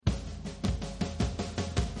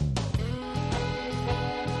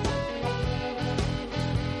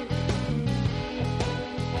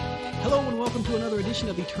welcome to another edition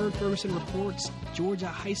of the Turd Ferguson Reports Georgia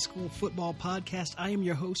High School Football Podcast. I am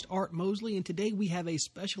your host, Art Mosley, and today we have a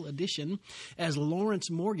special edition as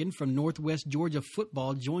Lawrence Morgan from Northwest Georgia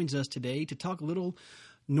Football joins us today to talk a little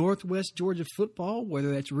Northwest Georgia football,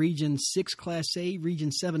 whether that's Region 6 Class A,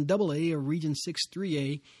 Region 7 AA, or Region 6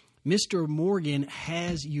 3A. Mr. Morgan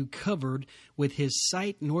has you covered with his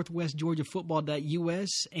site,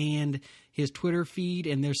 northwestgeorgiafootball.us, and his Twitter feed,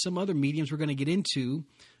 and there's some other mediums we're going to get into.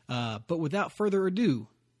 But without further ado,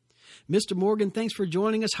 Mr. Morgan, thanks for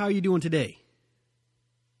joining us. How are you doing today?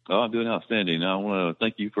 Oh, I'm doing outstanding. I want to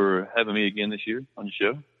thank you for having me again this year on the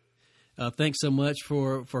show. Thanks so much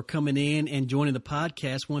for coming in and joining the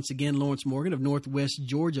podcast. Once again, Lawrence Morgan of Northwest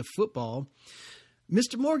Georgia Football.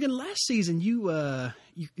 Mr. Morgan, last season your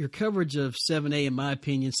coverage of 7A, in my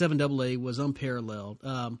opinion, 7AA was unparalleled.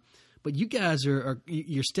 But you guys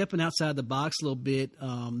you're stepping outside the box a little bit.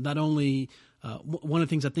 Not only one of the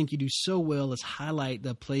things I think you do so well is highlight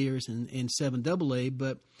the players in 7AA,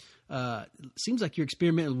 but it seems like you're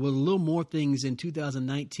experimenting with a little more things in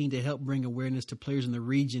 2019 to help bring awareness to players in the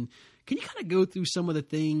region. Can you kind of go through some of the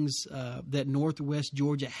things that Northwest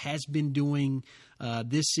Georgia has been doing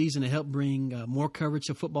this season to help bring more coverage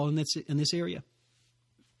of football in this area?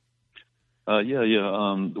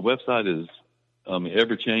 The website is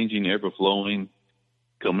ever-changing, ever-flowing,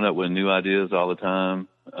 coming up with new ideas all the time.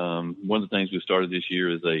 One of the things we started this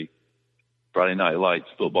year is a Friday Night Lights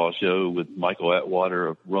football show with Michael Atwater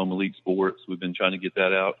of Rome Elite Sports. We've been trying to get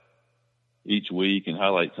that out each week and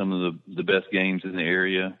highlight some of the best games in the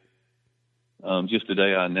area. Just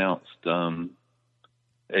today I announced a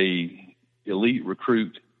elite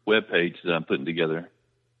recruit webpage that I'm putting together.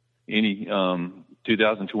 Any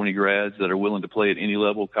 2020 grads that are willing to play at any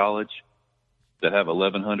level of college that have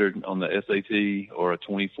 1,100 on the SAT or a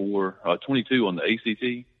 22 on the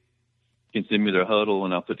ACT can send me their huddle,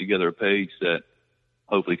 and I'll put together a page that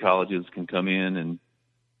hopefully colleges can come in and,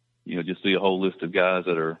 just see a whole list of guys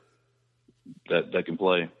that can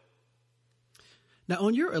play. Now,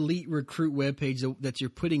 on your elite recruit webpage that you're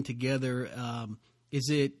putting together, is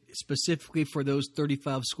it specifically for those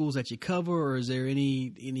 35 schools that you cover, or is there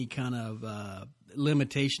any kind of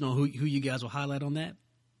limitation on who you guys will highlight on that?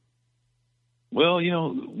 Well,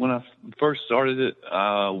 when I first started it,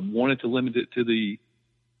 I wanted to limit it to the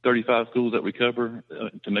 35 schools that we cover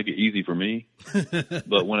to make it easy for me.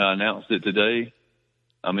 But when I announced it today,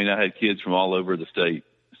 I had kids from all over the state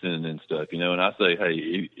sending in stuff, and I say,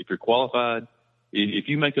 hey, if you're qualified, if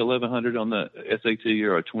you make 1,100 on the SAT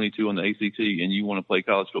or a 22 on the ACT and you want to play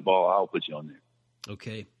college football, I'll put you on there.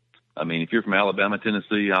 Okay. If you're from Alabama,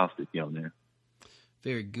 Tennessee, I'll stick you on there.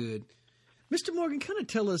 Very good. Mr. Morgan, kind of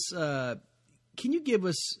tell us, can you give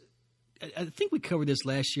us, I think we covered this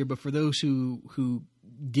last year, but for those who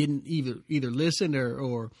didn't either listen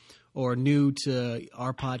or new to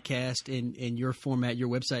our podcast and your format, your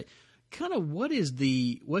website, kind of what's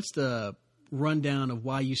the rundown of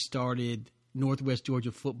why you started Northwest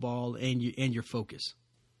Georgia Football and your focus?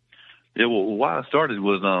 Yeah, well, why I started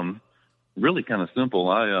was really kind of simple.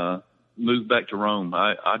 I moved back to Rome.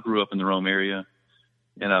 I grew up in the Rome area,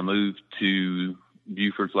 and I moved to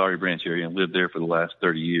Buford, Flowery Branch area and lived there for the last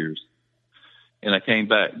 30 years. And I came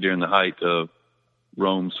back during the height of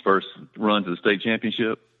Rome's first run to the state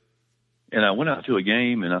championship. And I went out to a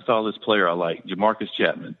game and I saw this player I liked, Jamarcus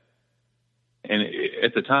Chapman. And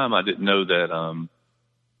at the time I didn't know that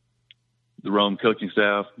the Rome coaching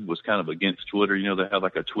staff was kind of against Twitter. They had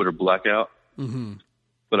like a Twitter blackout. Mm-hmm.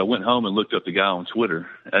 But I went home and looked up the guy on Twitter.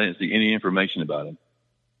 I didn't see any information about him.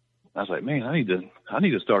 I was like, man, I need to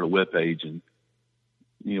start a webpage and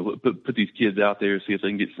put these kids out there, see if they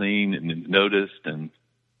can get seen and noticed. And,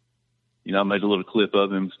 I made a little clip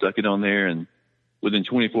of him, stuck it on there. And within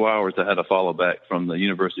 24 hours, I had a follow back from the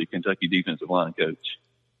University of Kentucky defensive line coach.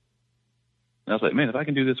 And I was like, man, if I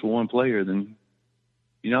can do this for one player, then,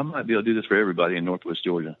 I might be able to do this for everybody in Northwest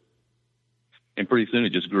Georgia. And pretty soon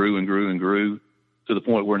it just grew and grew and grew to the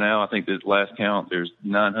point where now I think that last count, there's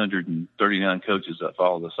 939 coaches that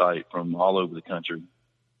follow the site from all over the country,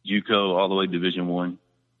 JUCO all the way to Division I.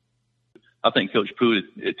 I think Coach Pruitt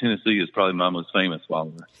at Tennessee is probably my most famous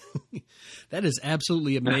follower. That is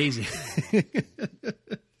absolutely amazing.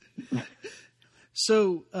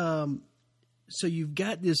 So you've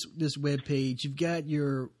got this webpage. You've got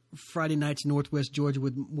your Friday Nights Northwest Georgia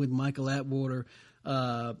with Michael Atwater.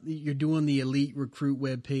 You're doing the Elite Recruit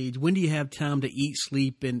webpage. When do you have time to eat,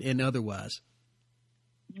 sleep, and otherwise?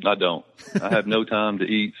 I don't. I have no time to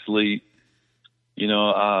eat, sleep.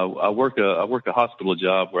 I work a hospital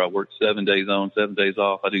job where I work 7 days on, 7 days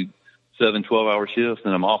off. I do 7 12-hour shifts,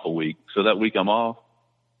 and I'm off a week. So that week I'm off,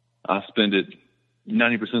 I spend it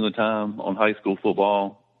 90% of the time on high school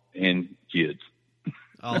football and kids.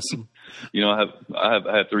 Awesome. I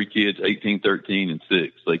have 3 kids, 18, 13, and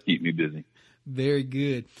 6. They keep me busy. Very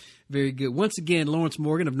good. Very good. Once again, Lawrence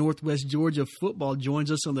Morgan of Northwest Georgia Football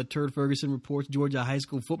joins us on the Turd Ferguson Reports Georgia High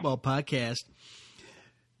School Football Podcast.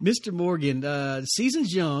 Mr. Morgan, the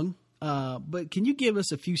season's young, but can you give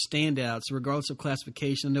us a few standouts regardless of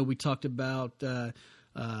classification? I know we talked about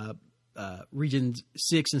Region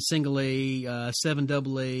 6 and Single A, 7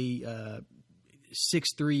 AA, 6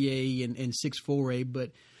 3A, and 6 4A,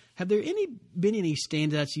 but have there been any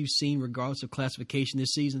standouts you've seen regardless of classification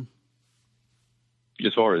this season?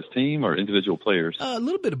 As far as team or individual players? A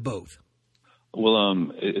little bit of both.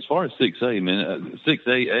 Well, as far as 6A, man,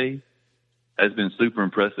 6AA has been super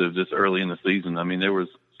impressive this early in the season. I mean, there was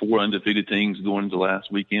 4 undefeated teams going into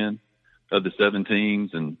last weekend of the 7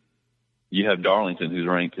 teams, and you have Darlington, who's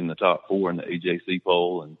ranked in the top 4 in the AJC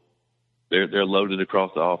poll, and they're loaded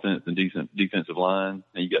across the offense and defensive line.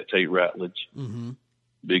 And you got Tate Ratledge,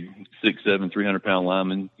 big 6'7", 300-pound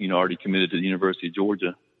lineman, already committed to the University of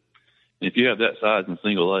Georgia. And if you have that size in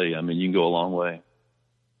Single A, I mean, you can go a long way.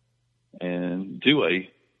 And 2A,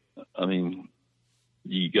 I mean,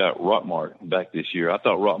 you got Rockmart back this year. I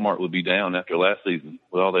thought Rockmart would be down after last season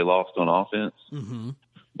with all they lost on offense.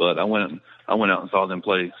 But I went out and saw them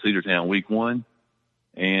play Cedartown week 1,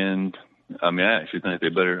 and I mean, I actually think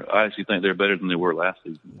they're better. I actually think they're better than they were last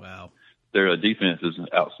season. Wow, their defense is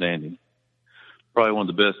outstanding. Probably one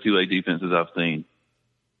of the best 2A defenses I've seen.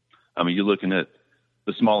 I mean, you're looking at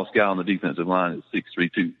the smallest guy on the defensive line is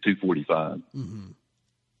 6'3", 245,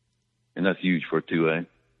 and that's huge for a 2A.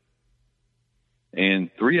 And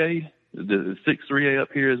 3A, the 6 3A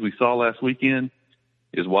up here, as we saw last weekend,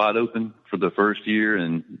 is wide open for the first year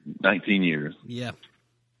in 19 years. Yeah.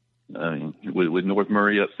 I mean, with North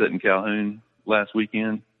Murray upsetting Calhoun last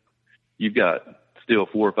weekend, you've got still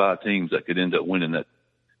 4 or 5 teams that could end up winning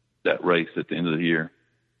that race at the end of the year.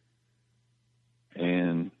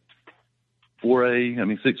 And 4A, I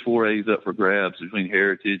mean, 6 4A is up for grabs between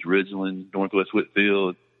Heritage, Ridgeland, Northwest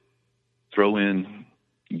Whitfield, throw in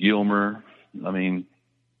Gilmer. I mean,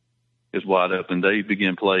 it's wide open. They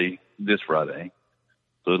begin play this Friday.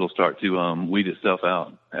 So it'll start to weed itself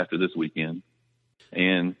out after this weekend.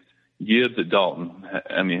 And Gibbs at Dalton,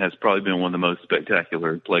 I mean, has probably been one of the most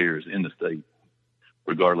spectacular players in the state,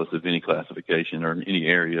 regardless of any classification or any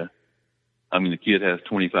area. I mean, the kid has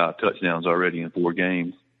 25 touchdowns already in 4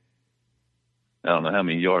 games. I don't know how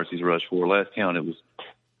many yards he's rushed for. Last count, it was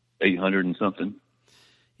 800 and something.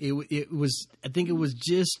 It was, I think it was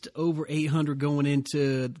just over 800 going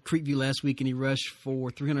into Creekview last week, and he rushed for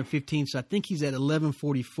 315. So I think he's at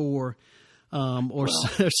 1144 or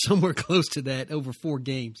somewhere close to that over 4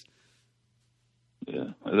 games.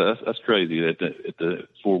 Yeah, that's crazy at the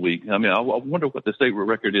 4 week. I mean, I wonder what the state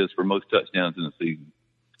record is for most touchdowns in the season.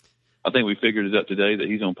 I think we figured it up today that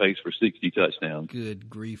he's on pace for 60 touchdowns. Good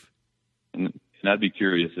grief. And I'd be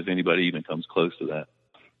curious if anybody even comes close to that.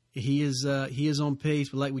 He is on pace,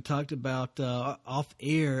 but like we talked about off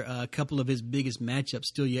air, a couple of his biggest matchups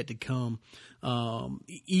still yet to come.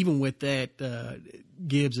 Even with that,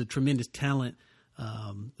 Gibbs a tremendous talent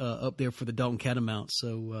up there for the Dalton Catamounts.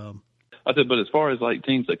 So I said, but as far as like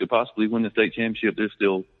teams that could possibly win the state championship, there's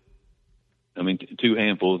still, I mean, 2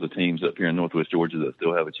 handfuls of teams up here in Northwest Georgia that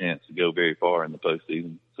still have a chance to go very far in the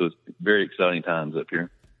postseason. So it's very exciting times up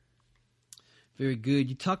here. Very good.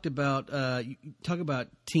 You talk about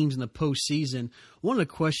teams in the postseason. One of the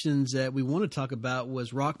questions that we want to talk about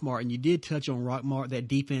was Rockmart, and you did touch on Rockmart. That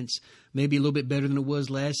defense may be a little bit better than it was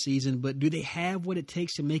last season, but do they have what it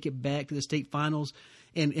takes to make it back to the state finals?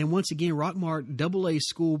 And once again, Rockmart, AA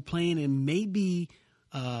school playing, and maybe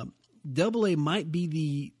AA might be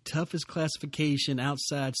the toughest classification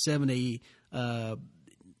outside 7A.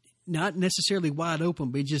 Not necessarily wide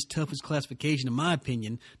open, but just toughest classification, in my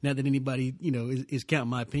opinion. Not that anybody, is counting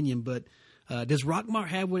my opinion, but does Rockmart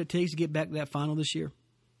have what it takes to get back to that final this year?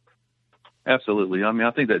 Absolutely. I mean,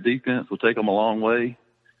 I think that defense will take them a long way.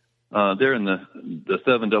 They're in the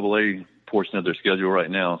 7 AA portion of their schedule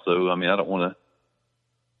right now, so I mean, I don't want to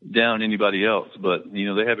down anybody else, but they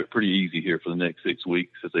have it pretty easy here for the next 6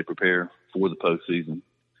 weeks as they prepare for the postseason.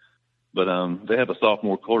 But they have a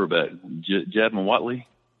sophomore quarterback, Jadman Watley.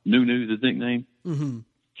 Nunu is his nickname.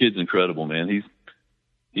 Kid's incredible, man.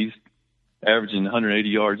 He's averaging 180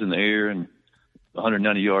 yards in the air and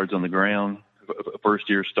 190 yards on the ground. A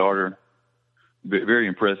first-year starter. Very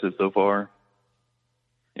impressive so far.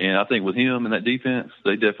 And I think with him and that defense,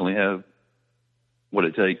 they definitely have what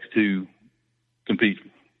it takes to compete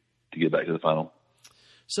to get back to the final.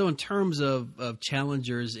 So in terms of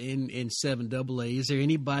challengers in 7AA, is there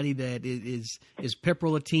anybody that is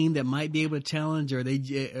Pepperell a team that might be able to challenge, or are they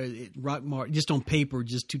Rockmart just on paper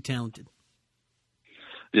just too talented?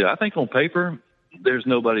 Yeah, I think on paper there's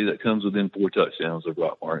nobody that comes within 4 touchdowns of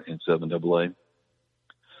Rockmart in 7AA.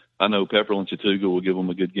 I know Pepperell and Chattooga will give them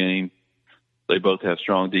a good game. They both have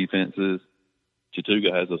strong defenses.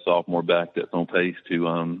 Chattooga has a sophomore back that's on pace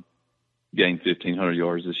to gain 1,500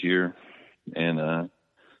 yards this year, and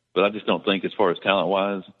but I just don't think, as far as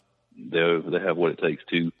talent-wise, they have what it takes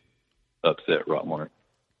to upset Rockmart.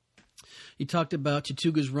 You talked about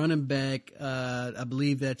Chattooga's running back. I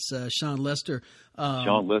believe that's Sean Lester.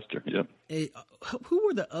 Sean Lester, yep. Who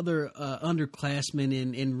were the other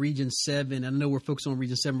underclassmen in Region 7? I know we're focused on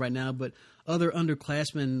Region 7 right now, but other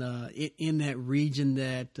underclassmen in that region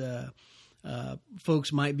that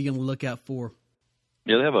folks might be on the lookout for?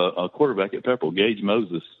 Yeah, they have a quarterback at Pepperell, Gage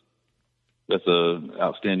Moses. That's an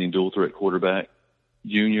outstanding dual threat quarterback,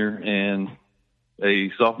 junior, and a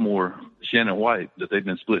sophomore, Shannon White, that they've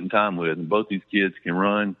been splitting time with. And both these kids can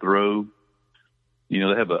run, throw. You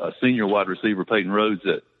know, they have a senior wide receiver, Peyton Rhodes,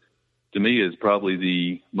 that to me is probably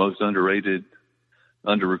the most underrated,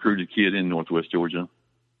 under-recruited kid in Northwest Georgia.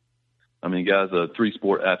 I mean, guy's a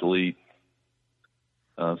 3-sport athlete,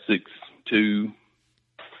 6'2",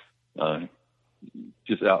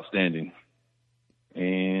 just outstanding.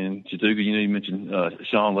 And Chattooga, you mentioned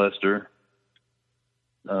Sean Lester.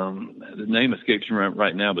 The name escapes me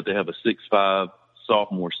right now, but they have a 6'5"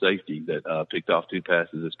 sophomore safety that picked off 2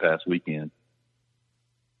 passes this past weekend.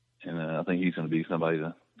 And I think he's going to be somebody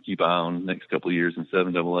to keep an eye on the next couple of years in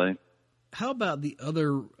 7AA. How about the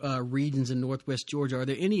other regions in Northwest Georgia? Are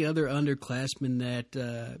there any other underclassmen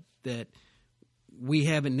that we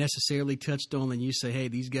haven't necessarily touched on, and you say, hey,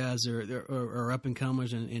 these guys are up and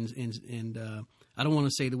comers, and I don't want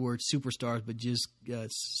to say the word superstars, but just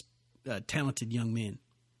talented young men?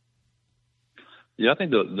 Yeah, I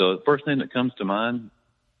think the first name that comes to mind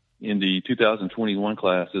in the 2021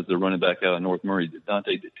 class is the running back out of North Murray,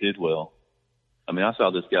 Dante Tidwell. I mean, I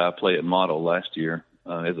saw this guy play at Model last year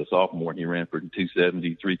as a sophomore. He ran for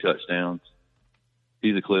 270, 3 touchdowns.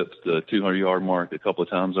 He's eclipsed the 200-yard mark a couple of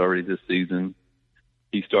times already this season.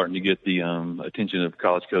 He's starting to get the attention of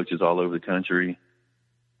college coaches all over the country.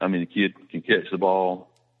 I mean, the kid can catch the ball.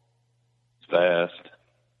 He's fast.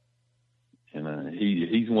 And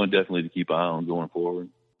he's one definitely to keep an eye on going forward.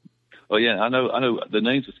 Oh, yeah, I know the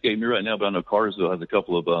names escape me right now, but I know Cartersville has a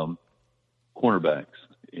couple of cornerbacks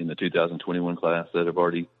in the 2021 class that have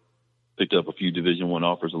already picked up a few Division I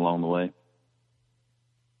offers along the way.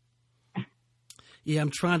 Yeah,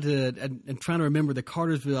 I'm trying to remember the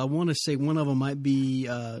Cartersville. I want to say one of them might be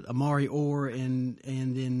Amari Orr and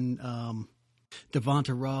then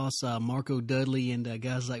Devonta Ross, Marco Dudley, and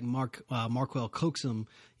guys like Marquell Coxum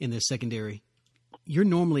in the secondary. You're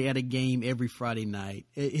normally at a game every Friday night.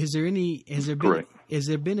 Has there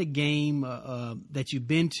been a game that you've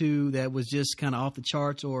been to that was just kind of off the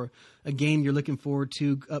charts, or a game you're looking forward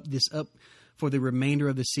to up for the remainder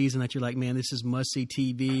of the season that you're like, man, this is must-see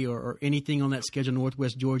TV, or anything on that schedule in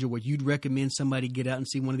Northwest Georgia where you'd recommend somebody get out and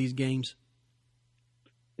see one of these games?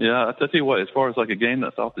 Yeah, I'll tell you what, as far as like a game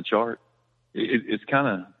that's off the chart, it's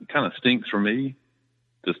kind of stinks for me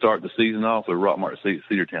to start the season off with Rockmart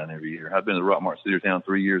Cedartown every year. I've been to Rockmart Cedartown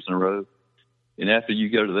 3 years in a row. And after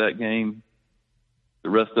you go to that game,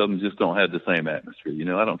 the rest of them just don't have the same atmosphere. You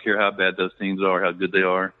know, I don't care how bad those teams are, how good they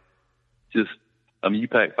are. Just, I mean, you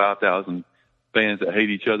pack 5,000 fans that hate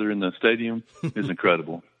each other in the stadium is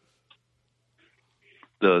incredible.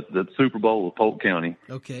 The Super Bowl of Polk County.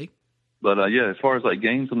 Okay. But, yeah, as far as like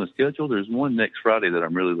games on the schedule, there's one next Friday that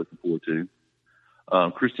I'm really looking forward to.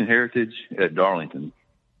 Christian Heritage at Darlington.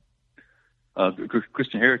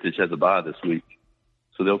 Christian Heritage has a bye this week,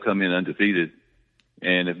 so they'll come in undefeated.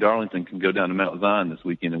 And if Darlington can go down to Mount Zion this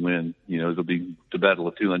weekend and win, you know, it'll be the battle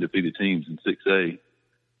of 2 undefeated teams in 6A,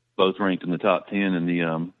 both ranked in the top 10 in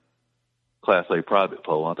the Class A private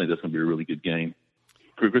poll. I think that's going to be a really good game.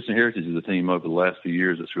 Christian Heritage is a team over the last few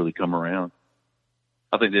years that's really come around.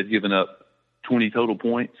 I think they've given up 20 total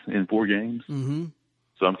points in 4 games. Mm-hmm.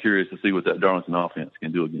 So I'm curious to see what that Darlington offense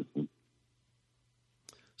can do against them.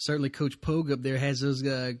 Certainly, Coach Pogue up there has those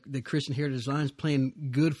the Christian Heritage Lions playing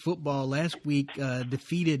good football. Last week,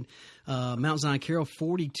 defeated Mount Zion Carroll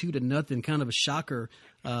 42-0. Kind of a shocker,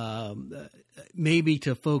 maybe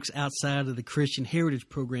to folks outside of the Christian Heritage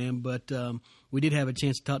program. But we did have a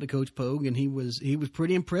chance to talk to Coach Pogue, and he was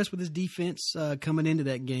pretty impressed with his defense coming into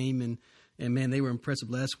that game. And man, they were impressive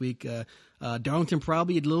last week. Darlington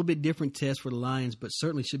probably a little bit different test for the Lions, but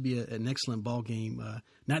certainly should be an excellent ball game.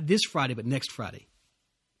 Not this Friday, but next Friday.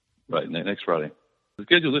 Right, next Friday.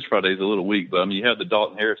 The schedule this Friday is a little weak, but I mean, you have the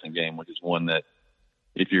Dalton Harrison game, which is one that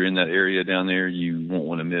if you're in that area down there, you won't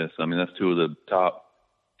want to miss. I mean, that's two of the top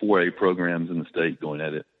 4A programs in the state going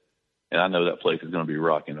at it. And I know that place is going to be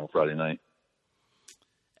rocking on Friday night.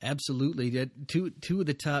 Absolutely. Two of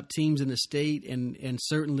the top teams in the state, and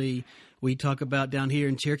certainly we talk about down here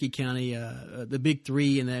in Cherokee County, the big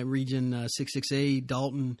three in that region, 6A,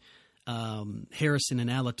 Dalton, Harrison, and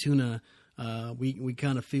Allatoona. We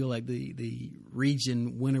kind of feel like the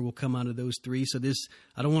region winner will come out of those three. So this,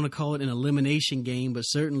 I don't want to call it an elimination game, but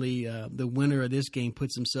certainly the winner of this game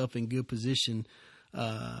puts himself in good position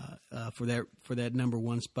for that number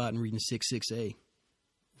one spot in Region 6A.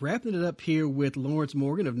 Wrapping it up here with Lawrence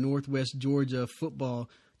Morgan of Northwest Georgia football.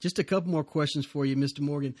 Just a couple more questions for you, Mr.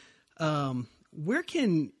 Morgan. Where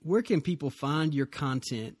can people find your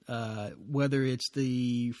content? Whether it's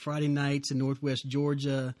the Friday nights in Northwest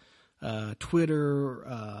Georgia,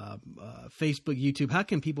 Twitter, Facebook, YouTube. How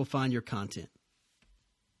can people find your content?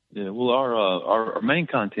 Yeah, well, our main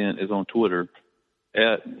content is on Twitter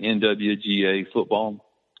at NWGA Football.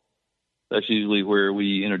 That's usually where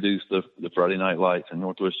we introduce the Friday Night Lights in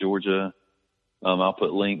Northwest Georgia. I'll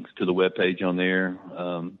put links to the webpage on there.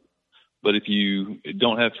 But if you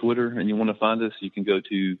don't have Twitter and you want to find us, you can go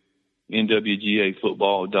to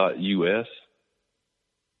nwgafootball.us.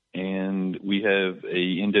 And we have a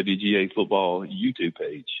NWGA Football YouTube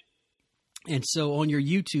page. And so on your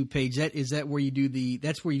YouTube page, that's where you do the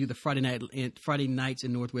Friday nights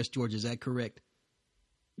in Northwest Georgia. Is that correct?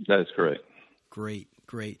 That is correct. Great.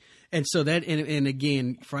 And so that, and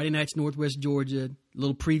again, Friday nights, Northwest Georgia,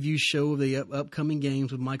 little preview show of the upcoming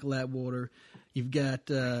games with Michael Atwater. You've got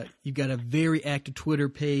a very active Twitter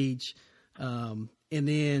page. And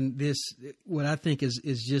then this, what I think is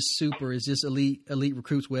just super, is this Elite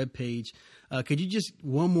Recruits webpage. Could you just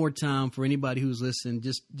one more time for anybody who's listening,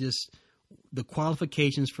 just the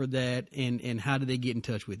qualifications for that and how do they get in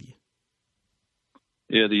touch with you?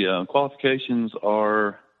 Yeah, the qualifications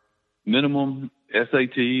are minimum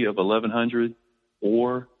SAT of 1100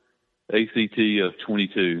 or ACT of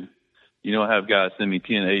 22. You know, I have guys send me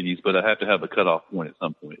 1080s, but I have to have a cutoff point at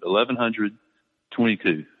some point. 1100,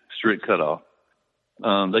 22, strict cutoff.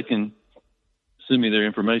 They can send me their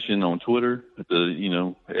information on Twitter at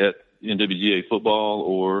NWGA Football,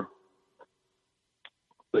 or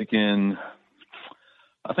they can,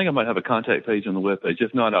 I think I might have a contact page on the webpage.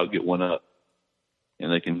 If not, I'll get one up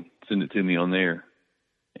and they can send it to me on there.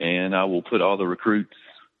 And I will put all the recruits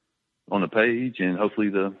on the page, and hopefully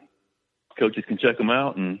the coaches can check them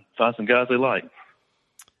out and find some guys they like.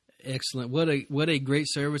 Excellent. What a great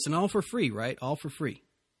service, and all for free, right? All for free.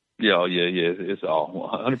 Yeah, it's all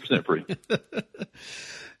 100% free.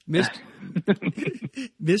 Mr.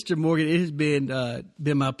 Morgan, it has been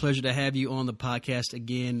my pleasure to have you on the podcast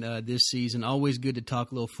again this season. Always good to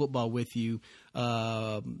talk a little football with you.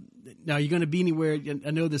 Now, are you going to be anywhere?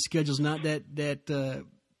 I know the schedule's not that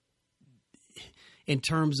in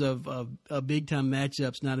terms of big time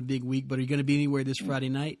matchups, not a big week. But are you going to be anywhere this Friday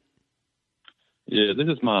night? Yeah, this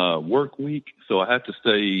is my work week, so I have to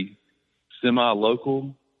stay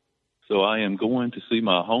semi-local. So I am going to see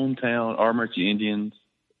my hometown Armuchee Indians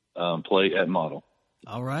play at Model.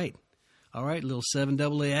 All right. A little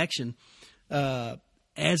 7AA action.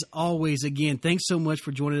 As always, again, thanks so much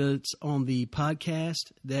for joining us on the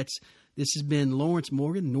podcast. This has been Lawrence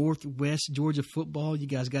Morgan, Northwest Georgia Football. You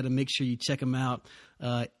guys got to make sure you check them out.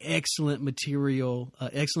 Excellent material,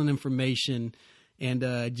 excellent information, and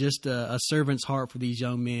just a servant's heart for these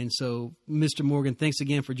young men. So, Mr. Morgan, thanks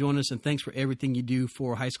again for joining us, and thanks for everything you do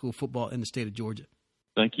for high school football in the state of Georgia.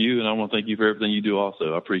 Thank you, and I want to thank you for everything you do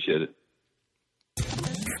also. I appreciate it.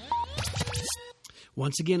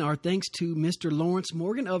 Once again, our thanks to Mr. Lawrence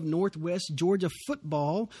Morgan of Northwest Georgia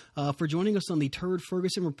Football for joining us on the Turd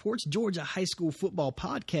Ferguson Reports Georgia High School Football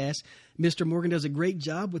Podcast. Mr. Morgan does a great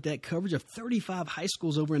job with that coverage of 35 high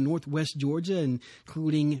schools over in Northwest Georgia,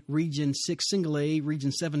 including Region 6 Single A,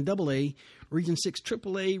 Region 7 AA, Region 6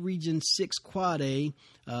 AAA, Region 6 Quad A,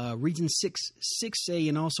 Region 6 6A,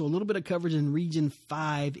 and also a little bit of coverage in Region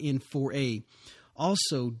 5 in 4A.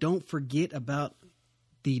 Also, don't forget about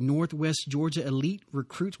the Northwest Georgia Elite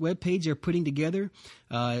Recruits webpage they're putting together.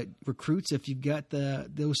 Recruits, if you've got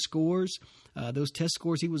those scores, those test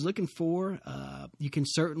scores he was looking for, you can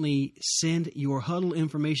certainly send your huddle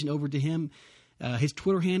information over to him. His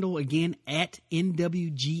Twitter handle, again, at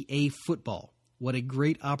NWGA Football. What a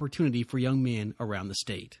great opportunity for young men around the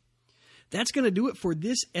state. That's going to do it for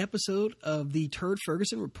this episode of the Turd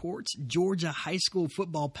Ferguson Reports Georgia High School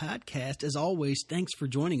Football Podcast. As always, thanks for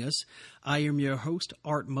joining us. I am your host,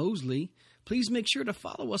 Art Mosley. Please make sure to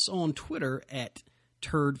follow us on Twitter at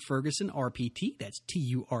Turd Ferguson RPT. That's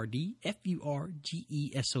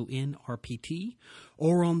TURDFURGESON RPT.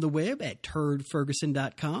 Or on the web at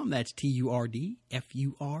turdferguson.com. That's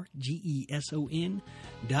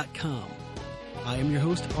TURDFURGESON.com. I am your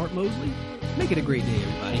host, Art Mosley. Make it a great day,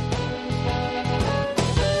 everybody.